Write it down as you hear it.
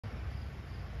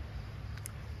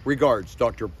Regards,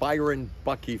 Dr. Byron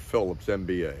Bucky Phillips,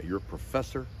 MBA, your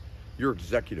professor, your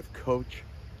executive coach,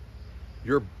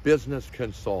 your business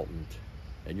consultant,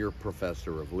 and your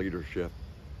professor of leadership,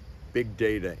 big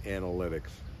data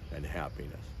analytics, and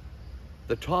happiness.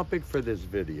 The topic for this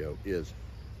video is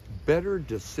better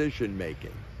decision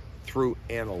making through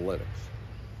analytics.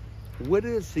 What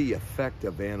is the effect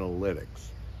of analytics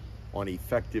on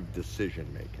effective decision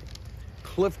making?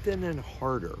 Clifton and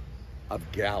Harder of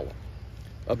Gallup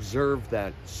observed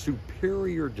that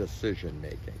superior decision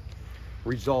making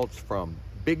results from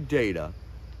big data,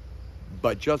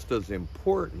 but just as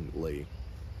importantly,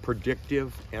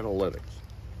 predictive analytics.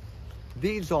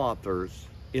 These authors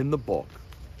in the book,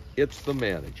 It's the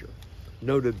Manager,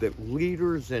 noted that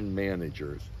leaders and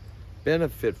managers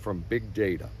benefit from big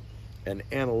data and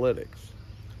analytics,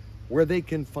 where they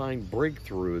can find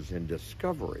breakthroughs and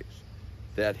discoveries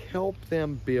that help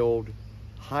them build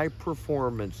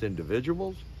high-performance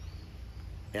individuals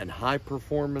and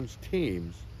high-performance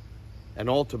teams, and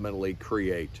ultimately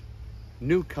create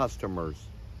new customers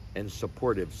and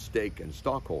supportive stake and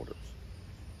stockholders.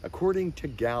 According to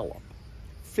Gallup,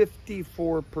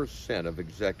 54% of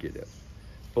executives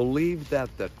believe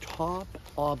that the top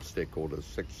obstacle to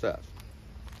success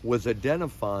was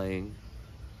identifying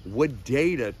what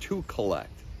data to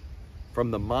collect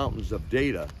from the mountains of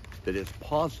data that is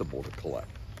possible to collect.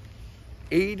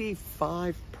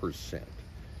 85%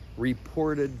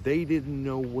 reported they didn't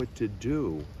know what to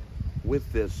do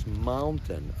with this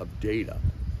mountain of data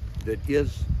that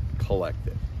is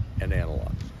collected and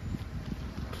analyzed.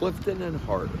 Clifton and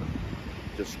Harder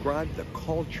described the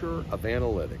culture of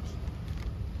analytics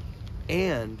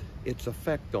and its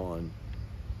effect on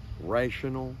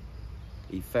rational,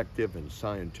 effective, and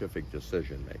scientific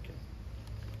decision making.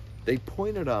 They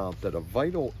pointed out that a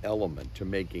vital element to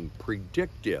making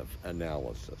predictive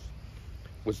analysis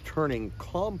was turning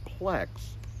complex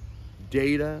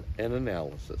data and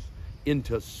analysis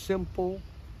into simple,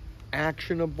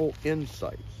 actionable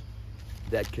insights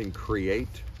that can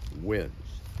create wins.